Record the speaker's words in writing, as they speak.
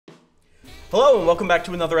Hello and welcome back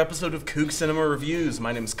to another episode of Coog Cinema Reviews.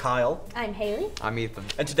 My name's Kyle. I'm Haley. I'm Ethan.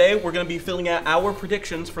 And today we're going to be filling out our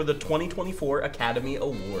predictions for the 2024 Academy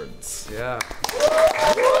Awards. Yeah.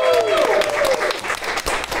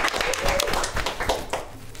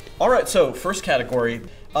 Alright, so first category,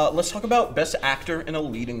 let's talk about Best Actor in a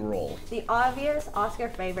Leading Role. The obvious Oscar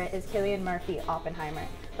favorite is Cillian Murphy, Oppenheimer.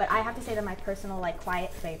 But I have to say that my personal,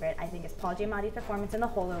 quiet favorite, I think, is Paul Giamatti's performance in The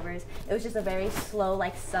Holdovers. It was just a very slow,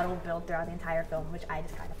 subtle build throughout the entire film, which I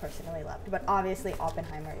just kind of personally loved. But obviously,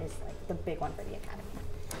 Oppenheimer is, the big one for the Academy.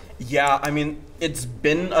 Yeah, I mean, it's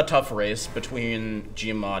been a tough race between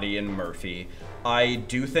Giamatti and Murphy. I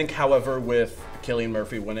do think, however, with Cillian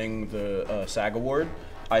Murphy winning the SAG Award,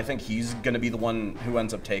 I think he's going to be the one who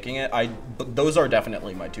ends up taking it. Those are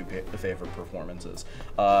definitely my two favorite performances.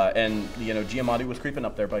 And, Giamatti was creeping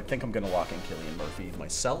up there, but I think I'm going to lock in Cillian Murphy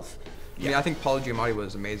myself. Yeah. I mean, I think Paul Giamatti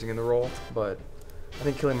was amazing in the role, but I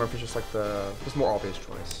think Cillian Murphy's just the more obvious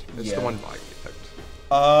choice. It's the one I picked.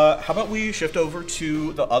 How about we shift over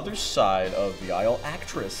to the other side of the aisle,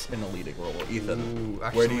 actress in a leading role. Ethan,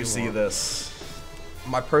 where do you see this?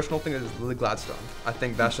 My personal thing is Lily Gladstone. I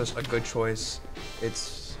think that's just a good choice.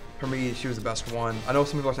 For me, she was the best one. I know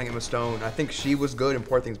some people are saying Emma Stone. I think she was good in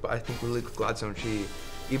Poor Things, but I think Lily Gladstone,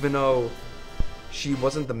 even though she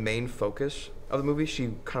wasn't the main focus of the movie,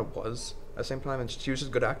 she kind of was at the same time, and she was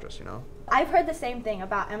just a good actress, I've heard the same thing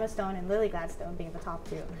about Emma Stone and Lily Gladstone being the top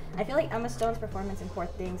two. I feel like Emma Stone's performance in Poor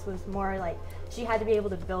Things was more she had to be able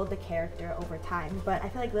to build the character over time, but I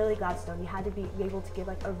feel like Lily Gladstone, you had to be able to give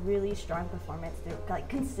a really strong performance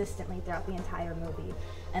consistently throughout the entire movie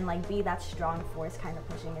and be that strong force kind of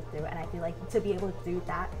pushing it through, and I feel like to be able to do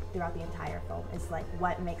that throughout the entire film is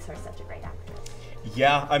what makes her such a great actress.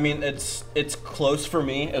 Yeah, I mean, it's close for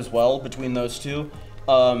me as well between those two.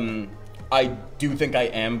 I do think I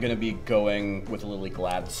am going to be going with Lily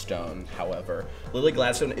Gladstone, however. Lily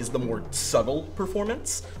Gladstone is the more subtle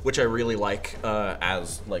performance, which I really like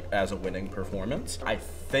as a winning performance. I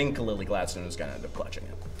think Lily Gladstone is going to end up clutching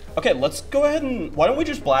it. Okay, let's go ahead and, why don't we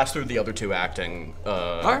just blast through the other two acting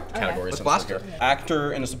categories. Let's blast it.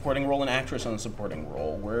 Actor in a supporting role and actress in a supporting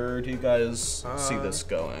role. Where do you guys see this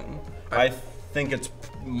going? I think it's,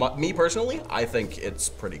 me personally, I think it's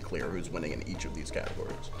pretty clear who's winning in each of these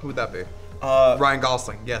categories. Who would that be? Ryan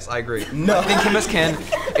Gosling. Yes, I agree. No. I think him as Ken,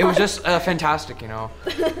 it was just fantastic, I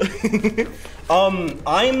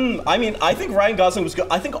think Ryan Gosling was good.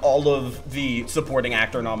 I think all of the supporting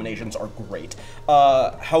actor nominations are great.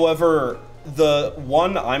 However, the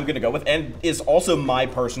one I'm gonna go with, and is also my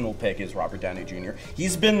personal pick, is Robert Downey Jr.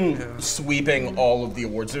 He's been sweeping all of the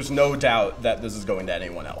awards. There's no doubt that this is going to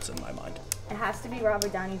anyone else in my mind. It has to be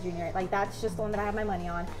Robert Downey Jr. That's just the one that I have my money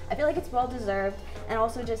on. I feel like it's well deserved, and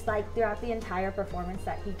also just throughout the entire performance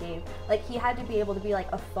that he gave, he had to be able to be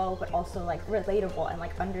a foe, but also relatable and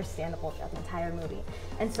understandable throughout the entire movie.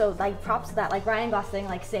 And so props to that. Ryan Gosling,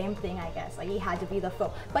 same thing, I guess. He had to be the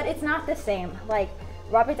foe, but it's not the same.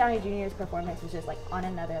 Robert Downey Jr.'s performance was just on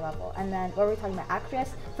another level. And then what were we talking about?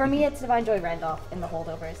 Actress? For me, it's Divine Joy Randolph in The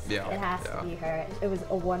Holdovers. Yeah, it has to be her. It was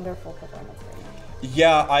a wonderful performance for me.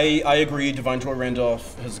 Yeah, I agree. Divine Joy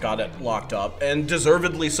Randolph has got it locked up, and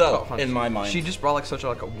deservedly so, in my mind. She just brought such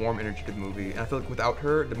a warm energy to the movie, and I feel like without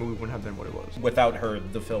her, the movie wouldn't have been what it was. Without her,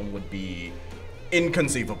 the film would be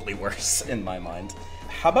inconceivably worse, in my mind.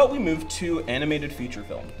 How about we move to animated feature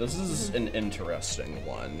film? This is an interesting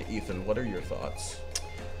one. Ethan, what are your thoughts?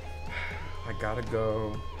 I gotta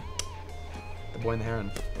go The Boy and the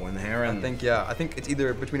Heron. Boy and the Heron. I think it's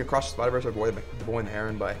either between Across the Spider-Verse or The Boy and the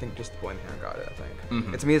Heron, but I think just The Boy and the Heron got it, I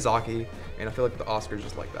think. It's Miyazaki, and I feel like the Oscars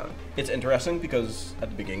just like that. It's interesting because at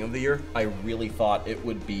the beginning of the year, I really thought it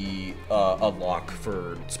would be a lock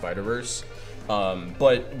for Spider-Verse.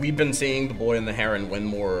 But we've been seeing The Boy and the Heron win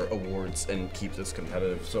more awards and keep this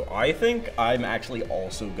competitive. So I think I'm actually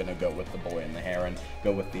also gonna go with The Boy and the Heron,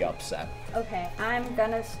 go with the upset. Okay, I'm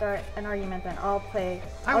gonna start an argument then. I'll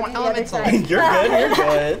want do the other side. You're good, you're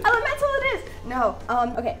good. Elemental it is! No,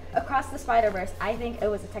 okay, Across the Spider-Verse, I think it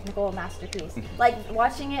was a technical masterpiece.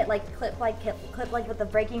 Watching it, clip with the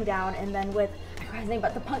breaking down, and then with, I forgot his name,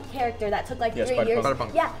 but the punk character that took 3 years.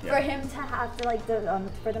 Yeah, for him to have to,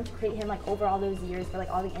 for them to create him, over all those years, for,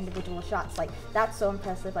 all the individual shots, that's so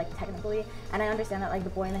impressive, technically. And I understand that, The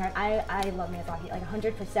Boy and the Heron, I love Miyazaki,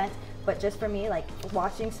 100%, But just for me, like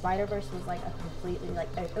watching Spider-Verse was like a completely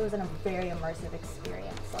it was a very immersive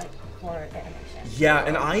experience, like for animation. Yeah,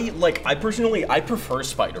 and I personally prefer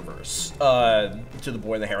Spider-Verse to The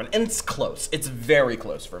Boy and the Heron, and it's close. It's very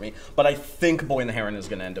close for me. But I think Boy and the Heron is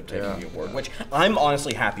going to end up taking the award, which I'm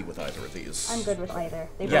honestly happy with either of these. I'm good with either.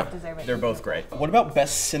 They both deserve it. They're both great. What about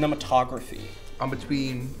best cinematography? I'm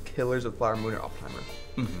between Killers of the Flower Moon and Oppenheimer.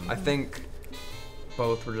 I think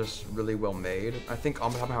both were just really well made. I think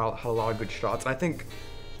Oppenheimer had a lot of good shots. And I think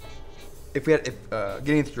if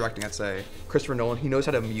getting into directing, I'd say Christopher Nolan, he knows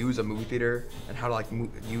how to use a movie theater and how to like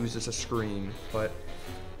use this as a screen. But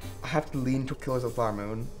I have to lean to Killers of the Flower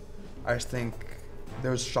Moon. I just think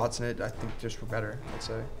those shots in it, I think just were better, I'd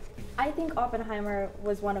say. I think Oppenheimer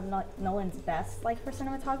was one of Nolan's best, like for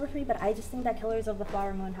cinematography, but I just think that Killers of the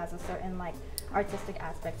Flower Moon has a certain like artistic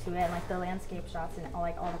aspect to it, and like the landscape shots and all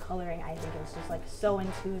the coloring. I think it was just like so in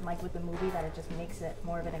tune like with the movie that it just makes it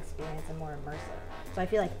more of an experience and more immersive. So I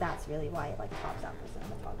feel like that's really why it like tops out for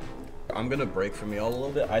cinematography. I'm gonna break from y'all a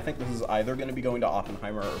little bit. I think this is either gonna be going to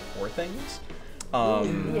Oppenheimer or Poor Things.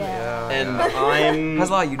 And I'm has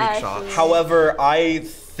a lot of unique shots. However, I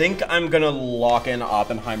think I'm gonna lock in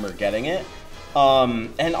Oppenheimer getting it.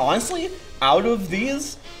 And honestly, out of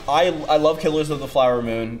these, I love Killers of the Flower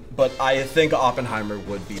Moon, but I think Oppenheimer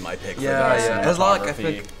would be my pick for best cinematography. There's a lot, I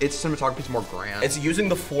think its cinematography is more grand. It's using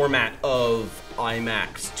the format of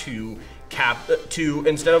IMAX to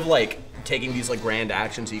instead of like taking these like grand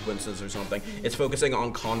action sequences or something, it's focusing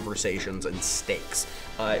on conversations and stakes.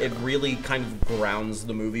 It really kind of grounds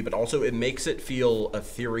the movie, but also it makes it feel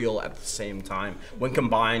ethereal at the same time when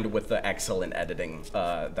combined with the excellent editing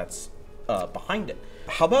that's behind it.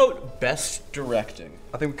 How about best directing?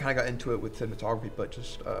 I think we kind of got into it with cinematography, but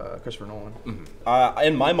just Christopher Nolan.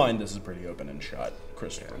 In my mind, this is pretty open and shut.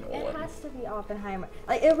 Christopher Nolan. It has to be Oppenheimer.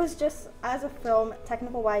 Like it was just as a film,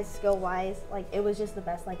 technical wise, skill wise, like it was just the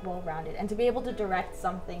best, like well rounded. And to be able to direct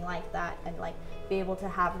something like that and like be able to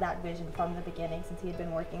have that vision from the beginning, since he had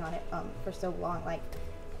been working on it for so long, like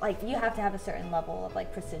you have to have a certain level of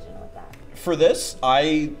like precision with that. For this,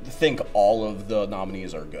 I think all of the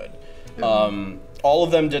nominees are good. All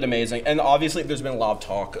of them did amazing, and obviously there's been a lot of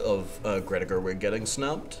talk of Greta Gerwig getting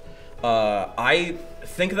snubbed. I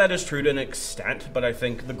think that is true to an extent, but I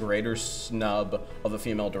think the greater snub of a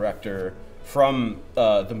female director from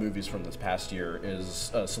the movies from this past year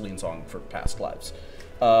is Celine Song for Past Lives.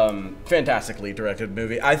 Fantastically directed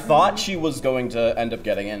movie. I thought she was going to end up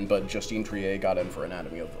getting in, but Justine Triet got in for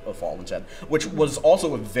Anatomy of a Fall and Dead, which was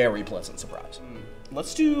also a very pleasant surprise.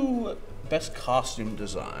 Let's do best costume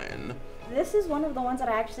design. This is one of the ones that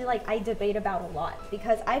I debate about a lot,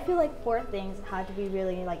 because I feel like Poor Things had to be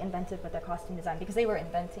really like inventive with their costume design, because they were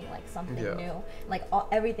inventing like something new. Like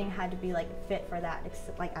everything had to be like fit for that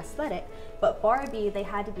like aesthetic. But Barbie, they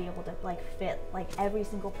had to be able to like fit, like every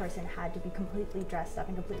single person had to be completely dressed up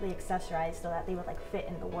and completely accessorized so that they would like fit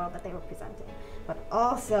in the world that they were presenting. But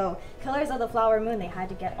also Killers of the Flower Moon, they had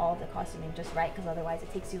to get all the costuming just right, because otherwise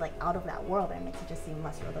it takes you like out of that world and it makes it just seem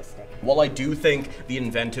less realistic. While I do think the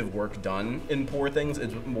inventive work done in Poor Things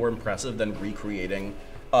is more impressive than recreating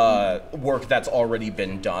work that's already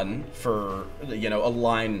been done for a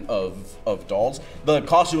line of dolls, the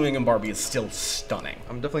costuming in Barbie is still stunning.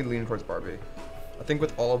 I'm definitely leaning towards Barbie. I think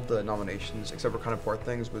with all of the nominations, except for kind of Poor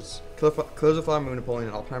Things, was Killers of the Flower Moon, Napoleon,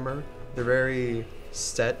 and Oppenheimer. They're very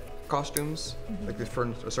set costumes, like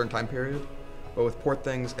for a certain time period. But with Poor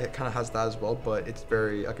Things, it kind of has that as well, but it's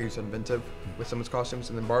very, like you said, inventive with some of its costumes.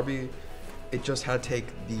 And then Barbie, it just had to take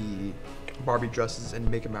the Barbie dresses and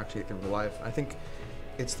make them actually in real life. I think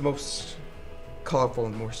it's the most colorful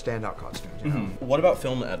and more standout costumes. You know? What about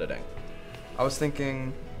film editing? I was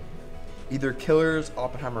thinking either Killers,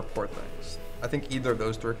 Oppenheimer, Poor Things. I think either of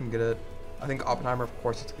those three can get it. I think Oppenheimer, of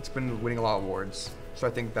course, it's been winning a lot of awards, so I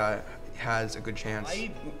think that has a good chance.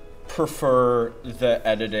 I prefer the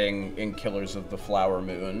editing in Killers of the Flower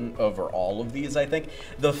Moon over all of these. I think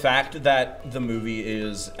the fact that the movie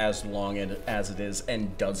is as long as it is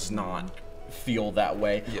and does not feel that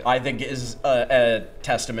way, I think is a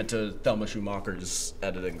testament to Thelma Schumacher's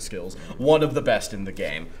editing skills. One of the best in the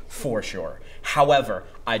game, for sure. However,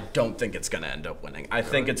 I don't think it's going to end up winning. I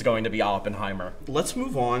think it's going to be Oppenheimer. Let's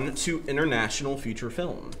move on to international feature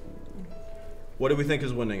film. What do we think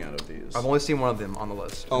is winning out of these? I've only seen one of them on the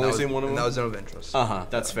list. Only seen one of them? That was Zone of Interest.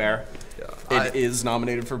 That's fair. Yeah. It is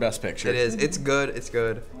nominated for Best Picture. It is. It's good. It's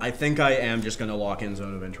good. I think I am just going to lock in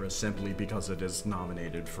Zone of Interest simply because it is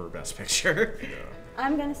nominated for Best Picture.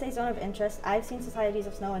 I'm going to say Zone of Interest. I've seen Societies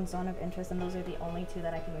of Snow and Zone of Interest, and those are the only two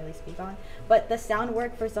that I can really speak on. But the sound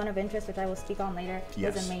work for Zone of Interest, which I will speak on later,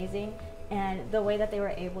 was amazing. and the way that they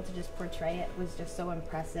were able to just portray it was just so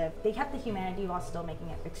impressive. They kept the humanity while still making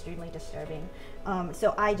it extremely disturbing.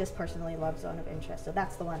 So I just personally love Zone of Interest, so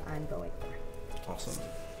that's the one I'm going for. Awesome.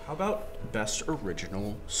 How about Best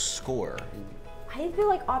Original Score? I feel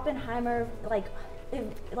like Oppenheimer, like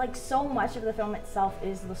so much of the film itself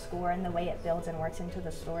is the score and the way it builds and works into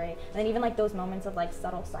the story. And then even like those moments of like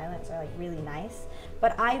subtle silence are like really nice.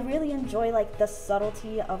 But I really enjoy like the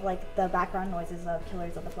subtlety of like the background noises of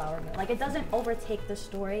Killers of the Flower Moon. Like it doesn't overtake the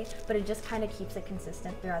story, but it just kind of keeps it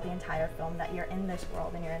consistent throughout the entire film that you're in this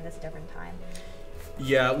world and you're in this different time.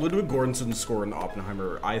 Yeah, Ludwig Göransson's score in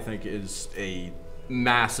Oppenheimer, I think, is a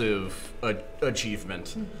massive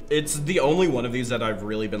achievement. It's the only one of these that I've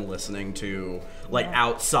really been listening to, like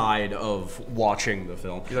outside of watching the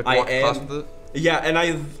film. You like walk class with it? Yeah, and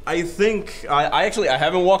I think I actually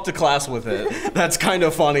haven't walked to class with it. That's kind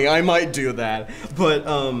of funny. I might do that, but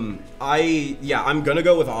I'm gonna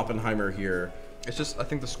go with Oppenheimer here. It's just I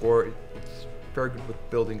think the score it's very good with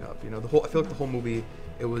building up. You know, I feel like the whole movie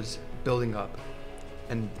it was building up,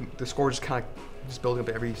 and the score just kind of just building up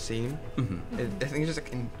every scene. I think it's just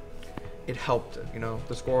it helped it, you know,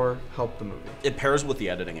 the score helped the movie. It pairs with the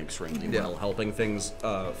editing extremely well, helping things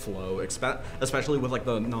flow, especially with like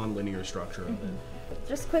the non-linear structure of it.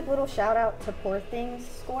 Just quick little shout out to Poor Things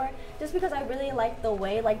score, just because I really like the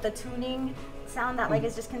way like the tuning sound that like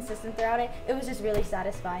is just consistent throughout it. It was just really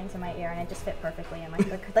satisfying to my ear, and it just fit perfectly in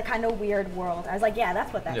like the kind of weird world. I was like, yeah,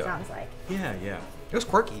 that's what that sounds like. Yeah. It was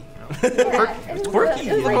quirky. You know? Yeah, It's quirky,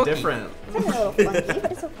 it was like, different. It's a little funky,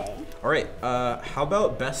 but it's okay. All right, how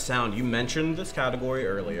about Best Sound? You mentioned this category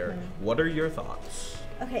earlier. What are your thoughts?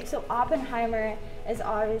 Okay, so Oppenheimer is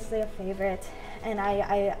obviously a favorite, and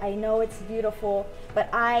I know it's beautiful, but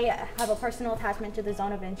I have a personal attachment to the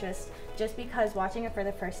Zone of Interest just because watching it for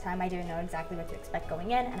the first time, I didn't know exactly what to expect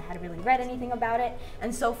going in, and I hadn't really read anything about it.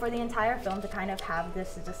 And so for the entire film to kind of have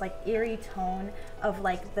this just like eerie tone of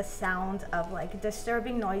like the sound of like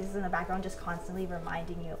disturbing noises in the background just constantly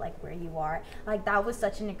reminding you of like where you are, like that was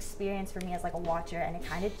such an experience for me as like a watcher, and it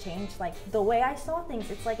kind of changed like the way I saw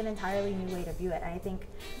things. It's like an entirely new way to view it, and I think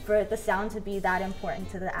for the sound to be that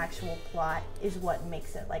important to the actual plot is what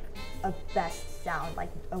makes it like a best sound,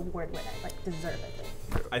 like award winner, like deservedly.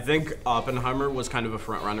 I think Oppenheimer was kind of a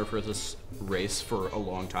front runner for this race for a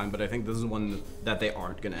long time, but I think this is one that they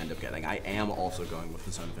aren't going to end up getting. I am also going with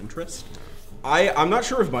the Zone of Interest. I'm not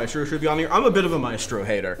sure if Maestro should be on here. I'm a bit of a Maestro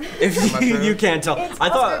hater, if you can't tell. It's I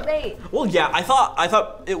thought, Oscar bait. well, yeah, I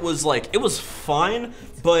thought it was like it was fine,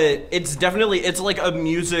 but it's like a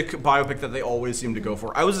music biopic that they always seem to go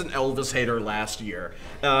for. I was an Elvis hater last year.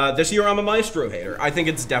 This year I'm a Maestro hater. I think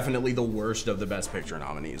it's definitely the worst of the Best Picture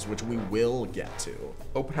nominees, which we will get to.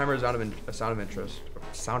 Oppenheimer is Zone of Interest.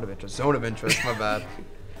 My bad.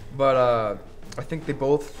 But I think they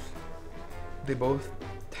both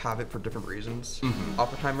have it for different reasons.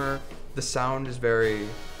 Oppenheimer, the sound is very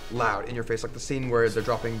loud in your face, like the scene where they're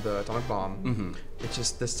dropping the atomic bomb. It's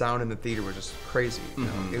just the sound in the theater was just crazy. You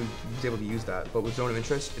know? It was able to use that, but with Zone of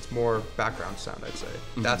Interest, it's more background sound. I'd say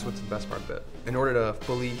that's what's the best part of it. In order to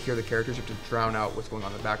fully hear the characters, you have to drown out what's going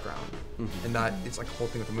on in the background, and that it's like the whole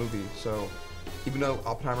thing with the movie. So even though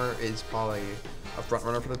Oppenheimer is probably a front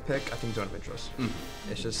runner for the pick, I think Zone of Interest.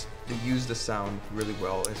 It's just they use the sound really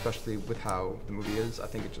well, especially with how the movie is. I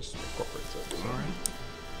think it just incorporates it. So.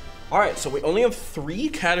 All right, so we only have 3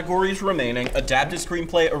 categories remaining: adapted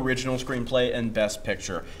screenplay, original screenplay, and best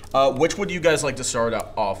picture. Which would you guys like to start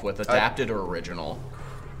off with, adapted or original?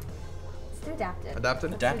 Let's do adapted.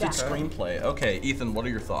 Adapted screenplay. Okay, Ethan, what are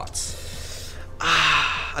your thoughts?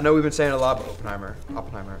 I know we've been saying a lot about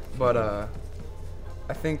Oppenheimer, but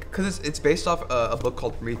I think because it's based off a book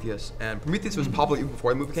called Prometheus, and Prometheus was popular even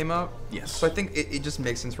before the movie came out. Yes. So I think it just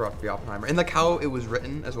makes sense for it to be Oppenheimer, and like how it was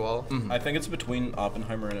written as well. I think it's between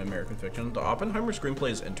Oppenheimer and American Fiction. The Oppenheimer screenplay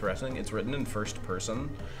is interesting. It's written in first person.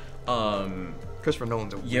 Christopher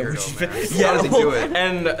Nolan's a weirdo, man. Yeah, How does he do it?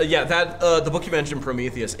 And that the book you mentioned,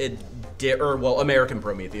 Prometheus, American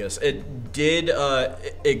Prometheus, it did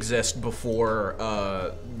exist before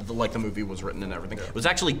the movie was written and everything. It was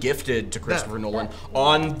actually gifted to Christopher Nolan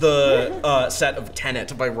on the set of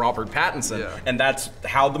Tenet by Robert Pattinson, and that's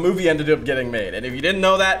how the movie ended up getting made. And if you didn't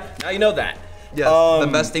know that, now you know that. Yes,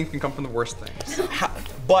 the best things can come from the worst things.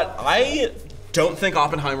 But I don't think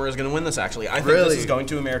Oppenheimer is going to win this, actually. I think this is going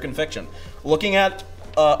to American Fiction. Looking at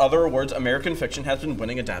other awards, American Fiction has been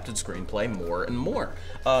winning adapted screenplay more and more.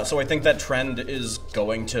 So I think that trend is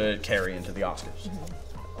going to carry into the Oscars.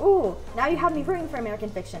 Ooh, now you have me rooting for American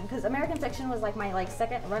Fiction, because American Fiction was like my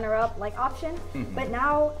second runner-up option. But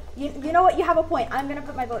now you know what, you have a point. I'm gonna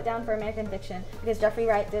put my vote down for American Fiction because Jeffrey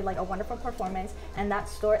Wright did a wonderful performance, and that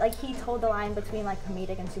story, he told the line between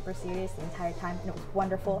comedic and super serious the entire time, and it was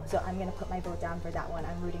wonderful. So I'm gonna put my vote down for that one.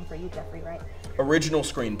 I'm rooting for you, Jeffrey Wright. Original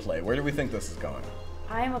screenplay. Where do we think this is going?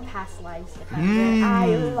 I am a Past Lives defender. I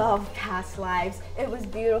love Past Lives. It was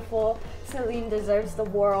beautiful. Celine deserves the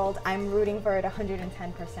world. I'm rooting for it 110%.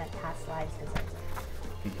 Past Lives deserves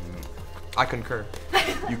it. I concur.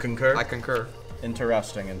 You concur? I concur.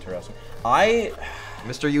 Interesting.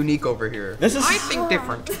 Mr. Unique over here. This is. I think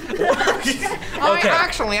different. Okay.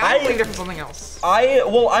 I think different something else. I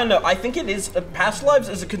don't know. I think it is. Past Lives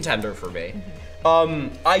is a contender for me. I'm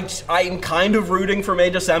kind of rooting for May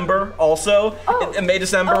December also. May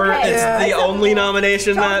December is the only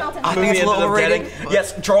nomination that movie ended up getting.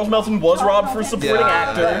 Yes, Charles Melton was robbed for supporting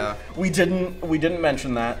actor. Yeah. We didn't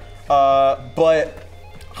mention that. But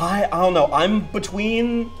I don't know. I'm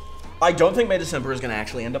between. I don't think May December is going to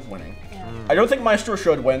actually end up winning. I don't think Maestro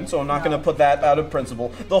should win, so I'm not going to put that out of principle.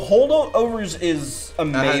 The Holdovers is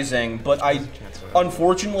amazing, but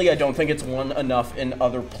unfortunately, I don't think it's won enough in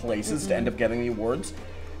other places to end up getting the awards.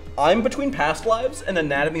 I'm between Past Lives and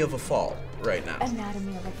Anatomy of a Fall right now.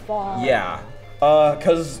 Anatomy of a Fall. Yeah,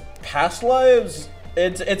 because Past Lives,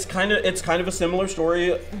 it's kind of a similar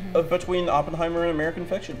story between Oppenheimer and American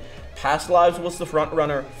Fiction. Past Lives was the front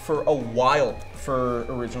runner for a while for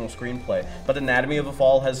original screenplay, but Anatomy of a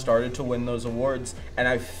Fall has started to win those awards, and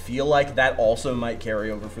I feel like that also might carry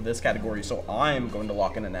over for this category, so I'm going to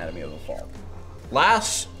lock in Anatomy of a Fall.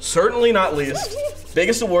 Last, certainly not least,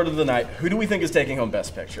 biggest award of the night. Who do we think is taking home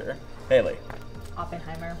Best Picture? Haley.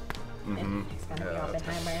 Oppenheimer. It's gonna be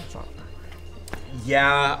Oppenheimer.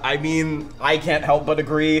 Yeah, I mean, I can't help but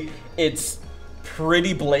agree. It's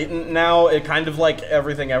pretty blatant now. It kind of like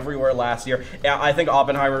Everything Everywhere last year. Yeah, I think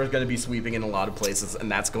Oppenheimer is going to be sweeping in a lot of places,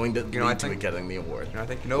 and that's going to lead to it getting the award. I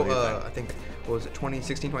think what was it,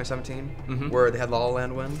 2016, 2017, where they had La La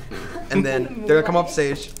Land win, and then they're gonna come up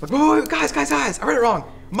stage like, "Oh, guys, I read it wrong.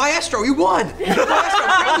 Maestro, you won. Maestro,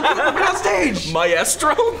 get on stage.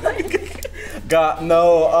 Maestro."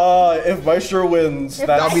 If Maestro wins,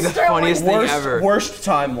 that'll be the funniest thing ever. Worst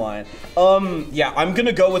timeline. Yeah, I'm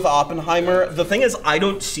gonna go with Oppenheimer. The thing is, I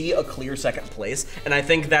don't see a clear second place, and I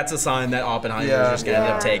think that's a sign that Oppenheimer is just gonna end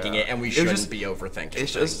up taking it, and we shouldn't be overthinking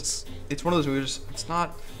things. It's one of those movies.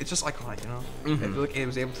 It's just iconic, you know. I feel like it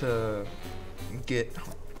was able to get.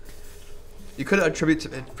 You could attribute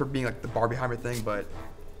to it for being like the Barbieheimer thing, but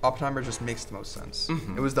Oppenheimer just makes the most sense.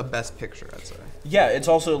 It was the best picture, I'd say. Yeah, it's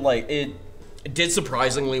also like it did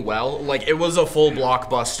surprisingly well. Like, it was a full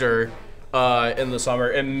blockbuster in the summer,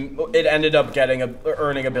 and it ended up earning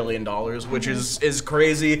 $1 billion, which is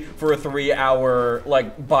crazy for a 3-hour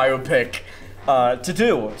biopic to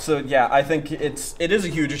do. So yeah, I think it is a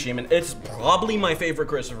huge achievement. It's probably my favorite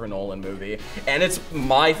Christopher Nolan movie, and it's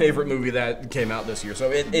my favorite movie that came out this year.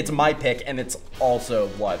 So it's my pick, and it's also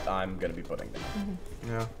what I'm gonna be putting down.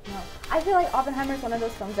 Yeah. No. I feel like Oppenheimer is one of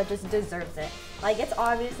those films that just deserves it. It's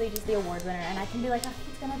obviously just the award winner, and I can be like, oh,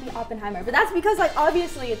 it's gonna be Oppenheimer. But that's because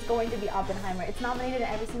obviously it's going to be Oppenheimer. It's nominated in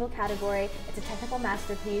every single category. It's a technical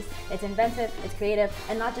masterpiece. It's inventive. It's creative,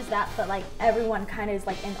 and not just that, but everyone kind of is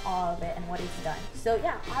in awe of it and what it's done. So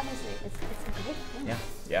yeah, obviously it's a great film.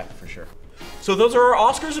 Yeah, for sure. So those are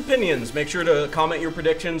our Oscars opinions. Make sure to comment your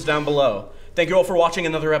predictions down below. Thank you all for watching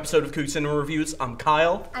another episode of Coog Cinema Reviews. I'm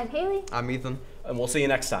Kyle. I'm Haley. I'm Ethan. And we'll see you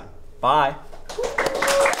next time. Bye.